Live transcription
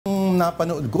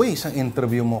napanood ko isang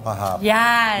interview mo kahapon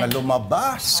Yan. na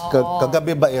lumabas.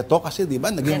 Kagabi ba ito? Kasi di ba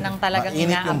naging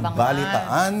mainit yung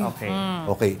balitaan.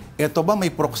 Okay. Ito ba may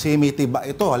proximity ba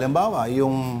ito? Halimbawa,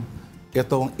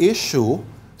 itong issue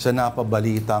sa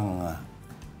napabalitang...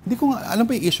 Hindi ko nga, ano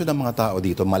ba yung issue ng mga tao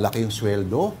dito? Malaki yung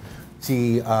sweldo.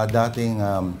 Si dating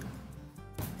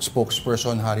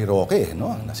spokesperson Harry Roque,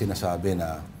 no? Na sinasabi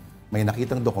na may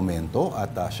nakitang dokumento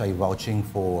at siya'y vouching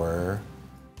for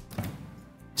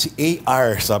si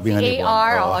AR, sabi nga ni Bon.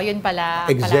 AR, yun pala.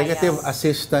 Executive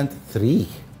Assistant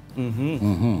 3.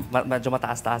 Medyo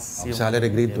mataas-taas yung salary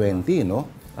grade 20, no?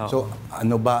 So,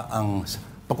 ano ba ang...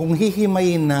 Kung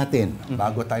hihimayin natin,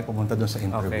 bago tayo pumunta doon sa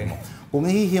interview mo, kung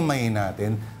hihimayin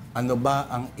natin, ano ba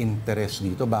ang interest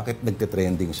dito? Bakit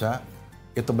nagtitrending siya?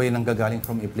 Ito ba yung nanggagaling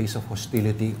from a place of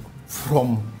hostility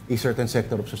from a certain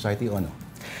sector of society o ano?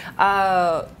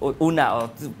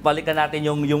 Balikan natin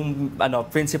yung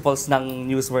principles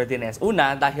ng newsworthiness.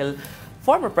 Una, dahil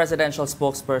former presidential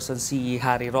spokesperson si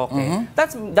Harry Roque,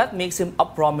 that makes him a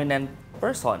prominent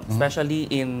person,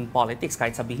 especially in politics,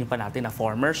 kahit sabihin pa natin na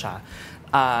former siya.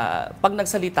 Pag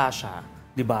nagsalita siya,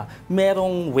 di ba,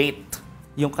 merong weight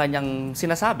yung kanyang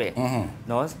sinasabi.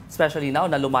 No? Especially now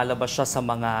na lumalabas siya sa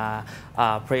mga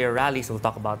prayer rallies, we'll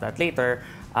talk about that later,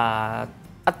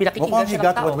 at pinakikinggan siya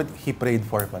ng tao. What he prayed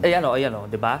for. Ayan o,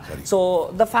 di ba? So,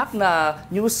 the fact na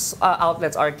news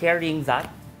outlets are carrying that,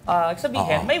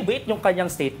 sabihin, may weight yung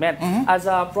kanyang statement. As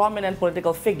a prominent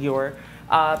political figure,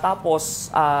 tapos,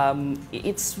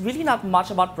 it's really not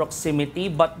much about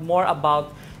proximity, but more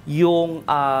about yung...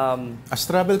 As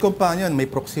travel companion, may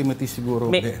proximity siguro.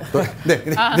 Hindi,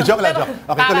 joke lang.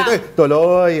 Okay,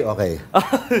 tuloy. Okay.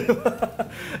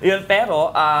 Yun, pero,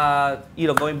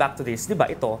 going back to this, di ba,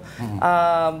 ito,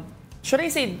 should I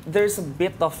say there's a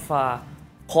bit of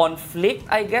conflict,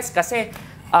 I guess, kasi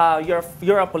you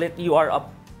are a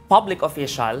public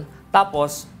official,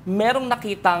 tapos, merong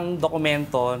nakitang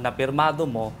dokumento na pirmado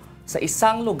mo sa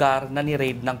isang lugar na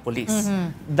ni-raid ng police.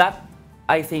 That,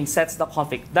 I think, sets the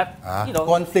conflict. That,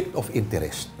 conflict of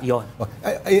interest. Yun.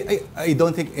 I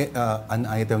don't think an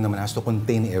item naman has to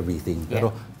contain everything.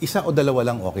 Pero isa o dalawa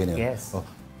lang okay na yun. Yes.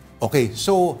 Okay,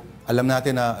 so alam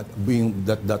natin na being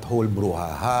that whole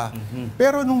brouhaha.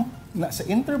 Pero nung sa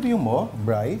interview mo,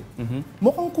 Bri,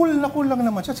 mukhang cool lang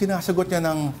naman siya. Sinasagot niya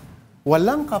ng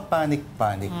walang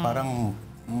kapanik-panik. Parang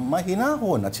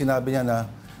mahinahon. At sinabi niya na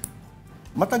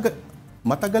matagal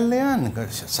na yan.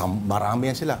 Marami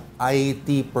yan sila.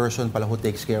 IT person pala who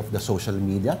takes care of the social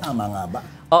media. Tama nga ba?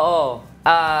 Oo.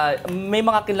 May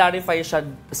mga clarify siya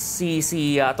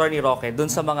si Attorney Roque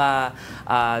dun sa mga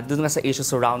dun nga sa issue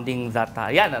surrounding that.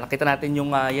 Nakita natin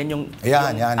yung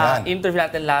interview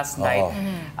natin last night.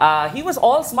 He was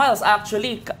all smiles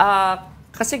actually.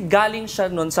 Kasi galing siya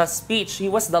nun sa speech.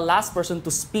 He was the last person to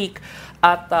speak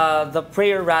at the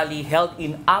prayer rally held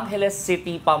in Angeles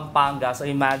City, Pampanga. So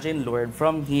imagine, Lord,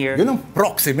 from here... Yun ang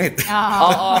proximate.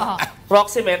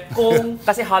 Proximate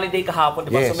kasi holiday kahapon,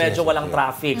 di ba? So medyo walang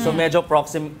traffic. So medyo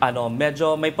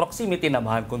medyo may proximity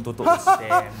naman kung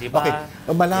tutuusin, di ba?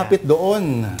 Okay. Malapit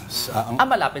doon.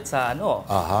 Malapit sa ano.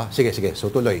 Sige.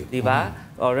 So tuloy. Di ba?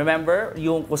 Remember,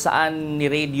 yung kung saan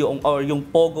ni-raid yung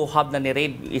Pogo hub na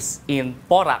ni-raid is in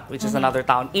Porac, which is another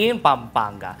town in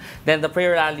Pampanga. Then the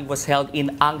prayer rally was held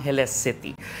in Angeles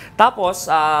City. Tapos,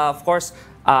 of course,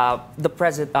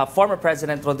 former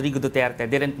President Rodrigo Duterte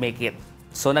didn't make it.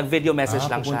 So, nag-video message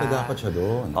lang siya. Pupunta dapat siya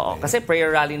doon. Oo, kasi prayer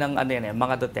rally ng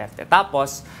mga Duterte.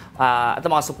 Tapos, at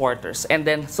mga supporters. And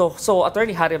then, so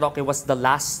Attorney Harry Roque was the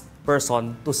last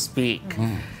person to speak.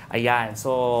 Ayan.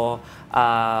 So,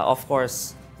 of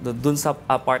course, dun sa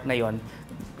part na yon,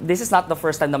 this is not the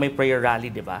first time na may prayer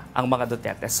rally, di ba? Ang mga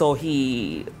Duterte. So,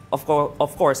 he, of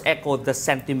course, echoed the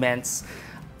sentiments,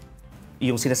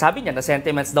 yung sinasabi niya na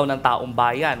sentiments daw ng taong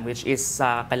bayan, which is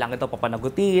kailangan daw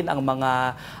papanagutin ang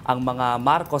mga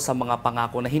Marcos sa mga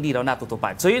pangako na hindi daw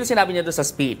natutupad. So yun yung sinabi niya doon sa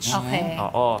speech. Okay.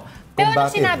 Oo. Pero ano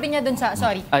sinabi niya doon sa,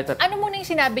 ano muna yung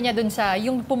sinabi niya doon sa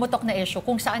yung pumutok na issue,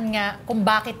 kung saan nga, kung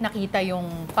bakit nakita yung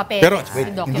papel, pero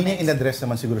hindi niya in-address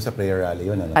naman siguro sa prayer rally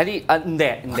yun, ano?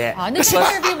 Hindi. Doon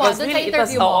sa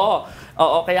interview mo,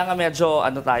 Oo, kaya nga medyo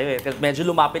medyo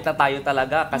lumapit na tayo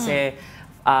talaga kasi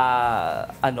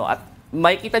at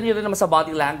makikita niyo rin naman sa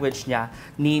body language niya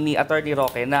ni Attorney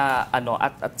Roque na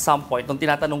at some point nung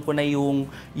tinatanong ko na yung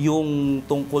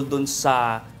tungkol dun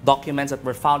sa documents that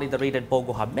were found in the raided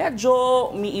Pogo hub, medyo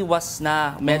umiiwas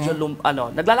na, medyo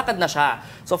naglalakad na siya.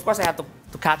 So of course I had to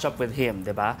catch up with him,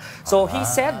 'di ba? So he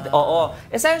said,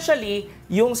 essentially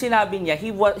yung sinabi niya,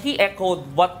 he echoed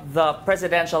what the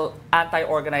Presidential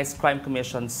Anti-Organized Crime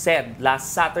Commission said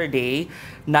last Saturday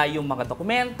na yung mga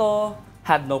dokumento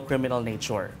had no criminal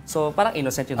nature. So parang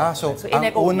innocent yung So ang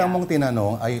una mong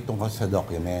tinanong ay tungkol sa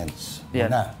documents.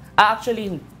 Una.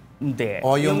 Actually, hindi.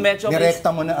 O yung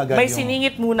nirekta mo na agad may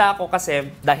siningit muna ako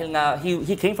kasi dahil nga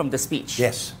he came from the speech.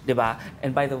 Yes. 'Di ba?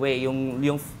 And by the way, yung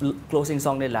closing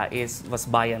song nila was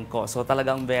Bayan Ko. So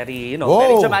talagang very,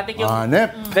 very dramatic yung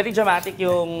very dramatic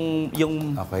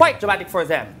yung quite dramatic for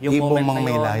them yung moment na yun.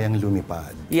 May layang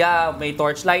lumipad. Yeah, may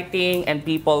torch lighting and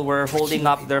people were holding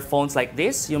up their phones like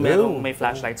this. Yung may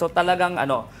flashlight. So talagang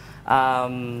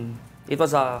it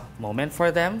was a moment for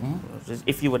them,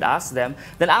 if you would ask them.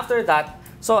 Then after that,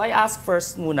 so I asked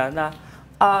first muna na,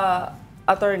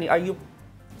 attorney,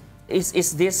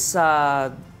 is this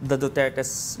the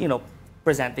Dutertes,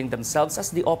 presenting themselves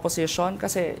as the opposition?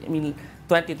 Kasi,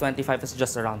 2025 is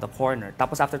just around the corner.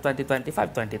 Tapos after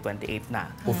 2025, 2028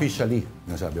 na. Officially,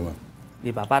 nasabi mo.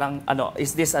 Diba? Parang,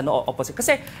 is this opposite?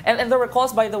 Kasi, and there were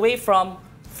calls, by the way, from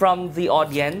the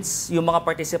audience, yung mga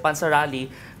participants sa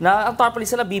rally, na ang tarpaulin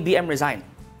sila, BBM resigned.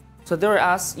 So they were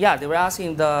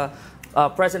asking the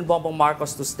President Bongbong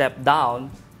Marcos to step down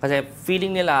kasi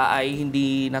feeling nila ay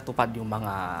hindi natupad yung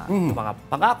mga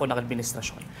pangako ng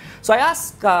administrasyon. So I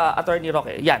asked Attorney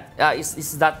Roque,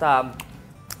 is that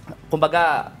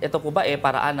kumbaga ito po ba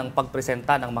paraan ng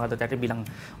pagpresenta ng mga Duterte bilang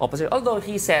opposition? Although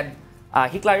he said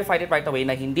he clarified it right away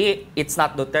na it's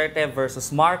not Duterte versus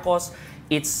Marcos,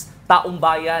 it's taong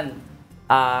bayan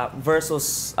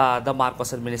versus the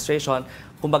Marcos administration.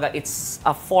 Kumbaga it's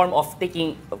a form of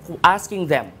asking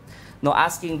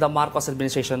the Marcos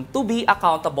administration to be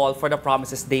accountable for the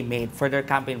promises they made, for their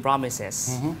campaign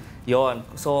promises. Yon.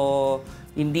 So,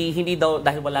 hindi daw,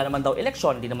 dahil wala naman daw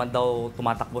eleksyon, hindi naman daw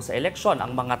tumatakbo sa eleksyon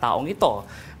ang mga taong ito,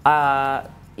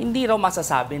 hindi raw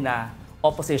masasabi na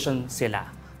opposition sila.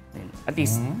 At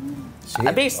least,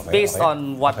 based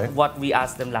on what we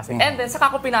asked them last time. And then, saka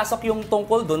ko pinasok yung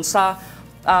tungkol dun sa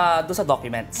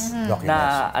documents.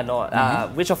 Na,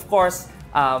 which of course,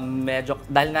 medyo,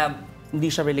 dahil nga, hindi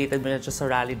siya related medyo sa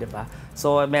rally, di ba?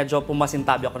 So, medyo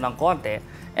pumasintabi ako ng konti.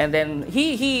 And then,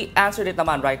 he answered it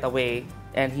naman right away.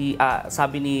 And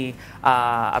sabi ni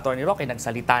Attorney Roque,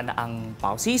 nagsalita na ang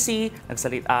PAO-CC,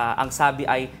 ang sabi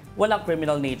ay walang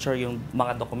criminal nature yung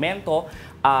mga dokumento.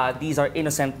 These are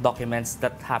innocent documents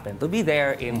that happen to be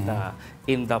there in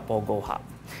the Pogo Hub.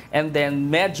 And then,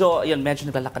 medyo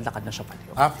naglalakad-lakad na siya pala.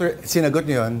 After sinagot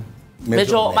niyo yun,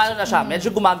 medyo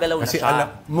gumagalaw na siya. Kasi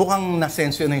mukhang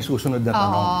nasense na yung susunod na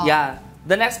tanong. Yeah.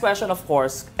 The next question, of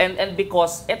course, and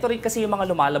because ito rin kasi yung mga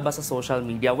lumalabas sa social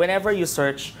media, whenever you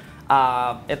search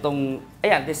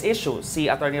this issue, si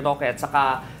Attorney Roque at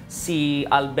saka si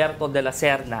Alberto de la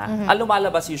Serna, ang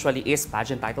lumalabas usually is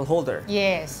pageant title holder.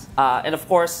 Yes. And of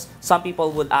course, some people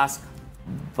would ask,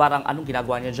 parang anong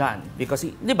ginagawa niya dyan? Because,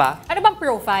 di ba? Ano bang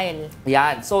profile?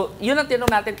 Yan. So, yun ang tinanong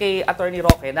natin kay Attorney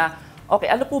Roque na, okay,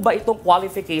 ano po ba itong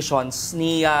qualifications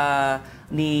ni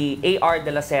AR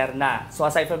de la Serna? So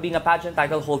aside from being a pageant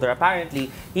title holder,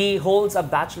 apparently, he holds a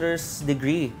bachelor's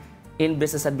degree in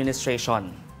business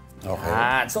administration. Okay.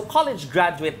 So college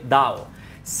graduate daw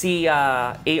si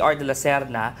AR de la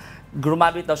Serna.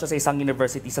 Graduate daw siya sa isang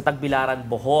university sa Tagbilaran,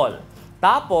 Bohol.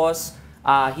 Tapos,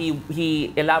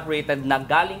 he elaborated na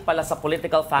galing pala sa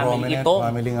political family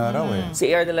family nga raw si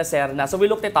AR de la Serna. So we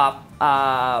looked it up.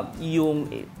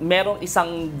 Merong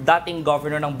isang dating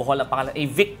governor ng Bohol ang pangalan ay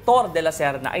Victor de la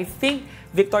Serna. I think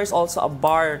Victor is also a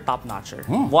bar top-notcher.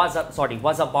 Was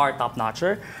a bar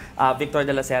top-notcher. Victor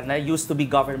de la Serna used to be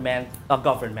governor of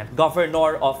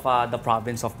the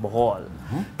province of Bohol.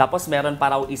 Tapos meron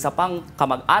pa raw isa pang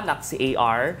kamag-anak si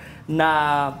AR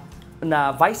na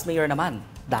vice mayor naman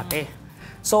dati.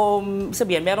 So,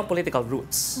 sabihin, merong political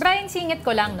roots. Brian, singit ko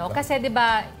lang, no? Kasi, di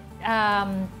ba,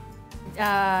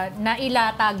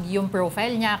 nailatag yung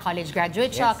profile niya, college graduate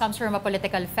siya, comes from a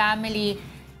political family.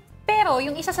 Pero,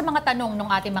 yung isa sa mga tanong ng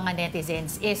ating mga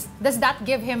netizens is, does that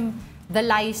give him the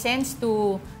license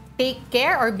to take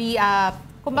care or be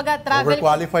kumbaga,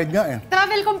 overqualified nga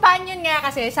travel companion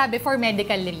nga kasi, sabi, for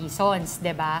medical reasons,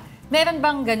 di ba? Meron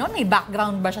bang gano'n? May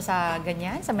background ba siya sa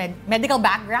ganyan? Sa medical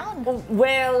background?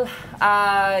 Well,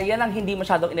 yan ang hindi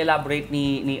masyadong in-elaborate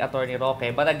ni Attorney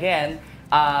Roque. But again,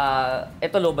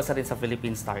 ito lobas na rin sa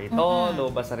Philippine Star ito,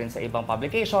 lobas na rin sa ibang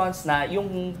publications na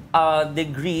yung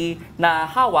degree na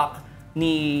hawak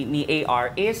ni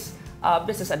AR is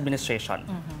business administration.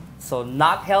 So,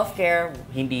 not healthcare,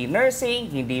 hindi nursing,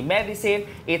 hindi medicine,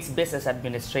 it's business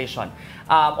administration.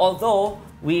 Although,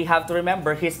 we have to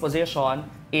remember his position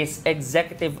is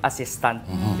executive assistant.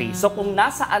 So kung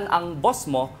nasaan ang boss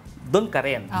mo, doon ka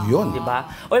rin. Yun. Di ba?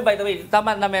 By the way,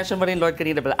 tama na-mention mo rin, Lord,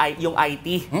 kanina, yung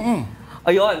IT.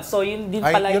 Ayun, so yun din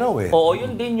pala, oo,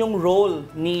 yun din yung role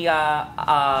ni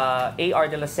A.R.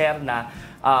 de la Serna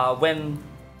when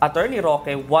Attorney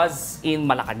Roque was in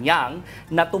Malacanang,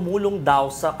 na tumulong daw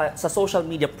sa social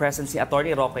media presence ni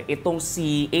Attorney Roque itong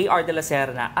si A.R. de la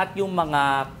Serna at yung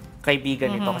mga kaibigan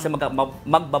nito. Kasi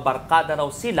magbabarkada raw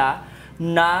sila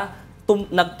na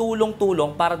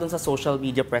nagtulong-tulong para dun sa social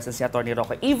media presence ni Attorney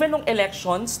Roque. Even nung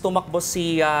elections, tumakbo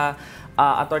si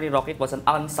Attorney Roque, it was an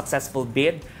unsuccessful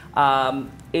bid.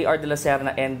 A.R. de la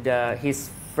Serna and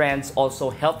his friends also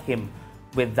helped him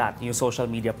with that, yung social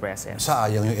media presence.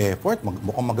 Sayang yung effort.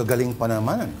 Mukhang magagaling pa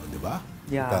naman, di ba?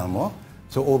 Yeah. Kita mo?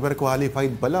 So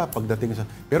overqualified pala pagdating sa...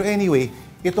 Pero anyway,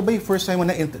 ito ba yung first time mo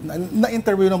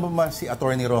na-interview na ba si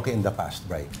Attorney Roque in the past,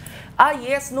 right?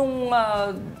 Yes. Nung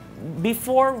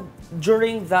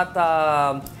during that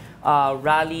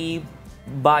rally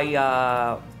by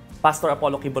Pastor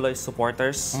Apollo Kibuloy's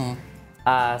supporters,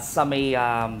 sa may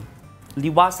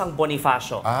Liwasang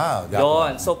Bonifacio.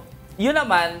 Yun. So, yun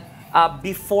naman,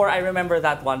 before, I remember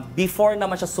that one, before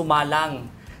naman siya sumalang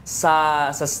sa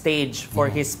stage for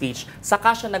his speech,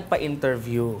 saka siya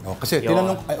nagpa-interview. Kasi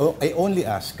tinanong, I only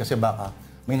ask, kasi baka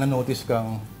may na-notice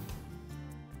kang,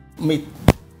 may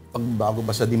pagbago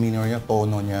ba sa demeanor niya,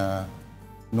 tono niya,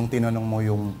 nung tinanong mo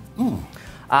yung,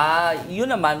 yun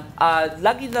naman,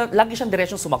 lagi siyang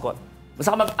diretsyong sumagot.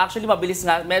 Actually, mabilis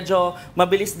nga. Medyo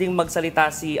mabilis ding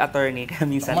magsalita si attorney.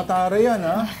 Minsan. Matara yan,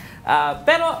 ha?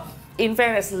 Pero, in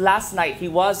fairness, last night, he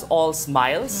was all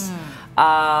smiles.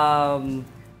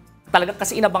 Talaga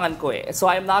kasi inabangan ko eh. So,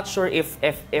 I'm not sure if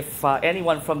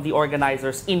anyone from the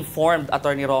organizers informed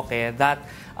Attorney Roque that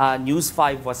News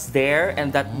 5 was there and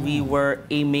that we were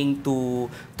aiming to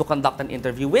conduct an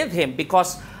interview with him,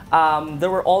 because there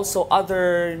were also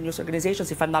other news organizations,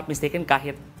 if I'm not mistaken,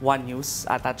 kahit One News,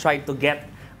 tried to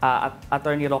get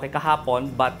Attorney Roque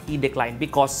kahapon, but he declined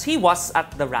because he was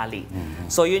at the rally.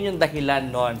 So yun yung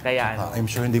dahilan nun. Kaya, I'm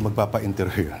sure hindi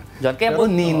magpapa-interview. John, kaya pero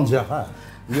ninja ka.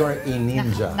 You are a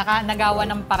ninja. Nagawa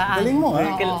ng paraan. Galing mo,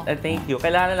 ha? Thank you.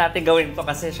 Kailangan natin gawin to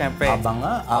kasi syempre.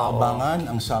 Aabangan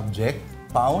ang subject,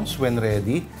 pounce when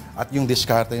ready, at yung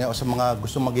diskarte niya. O sa mga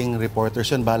gusto maging reporters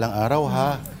yan, balang araw,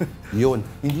 ha? Yun.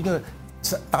 Hindi na,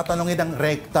 tatanungin ng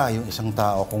rekta yung isang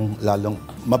tao kung lalong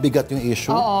mabigat yung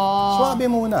issue. Swabe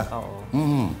muna.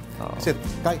 Kasi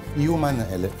human,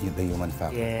 the human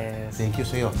factor. Yes. Thank you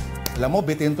sa'yo. Alam mo,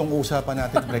 bitin tong usapan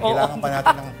natin. Kailangan pa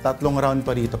natin ng 3 round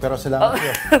pa dito. Pero salamat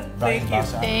sa'yo. Thank you.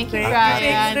 Thank you,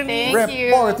 Brian. Thank you.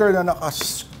 Reporter na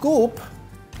nakascoop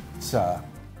sa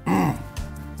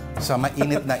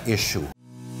mainit na issue.